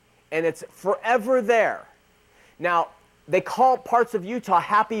God, and it's forever there. Now, they call parts of Utah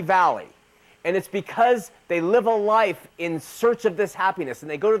Happy Valley, and it's because they live a life in search of this happiness,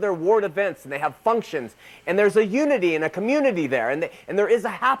 and they go to their ward events, and they have functions, and there's a unity and a community there, and there is a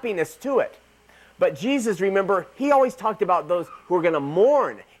happiness to it. But Jesus, remember, he always talked about those who are going to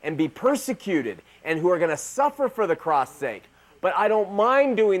mourn and be persecuted and who are going to suffer for the cross' sake. But I don't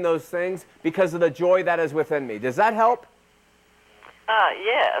mind doing those things because of the joy that is within me. Does that help?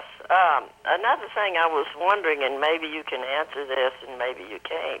 Yes. Another thing I was wondering, and maybe you can answer this and maybe you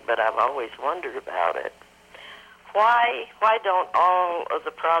can't, but I've always wondered about it. Why don't all of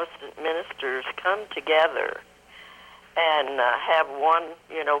the Protestant ministers come together and have one,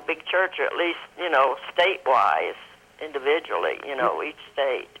 big church, or at least, state-wise, individually, each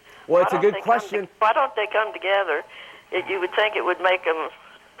state? Well, it's a good question. Why don't they come together? You would think it would make them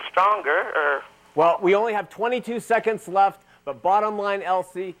stronger, or... Well, we only have 22 seconds left, but bottom line,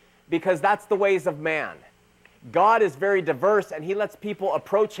 Elsie, because that's the ways of man. God is very diverse, and he lets people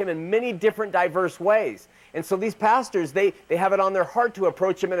approach him in many different diverse ways. And so these pastors, they have it on their heart to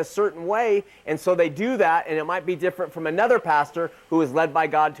approach him in a certain way, and so they do that, and it might be different from another pastor who is led by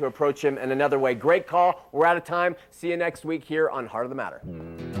God to approach him in another way. Great call. We're out of time. See you next week here on Heart of the Matter.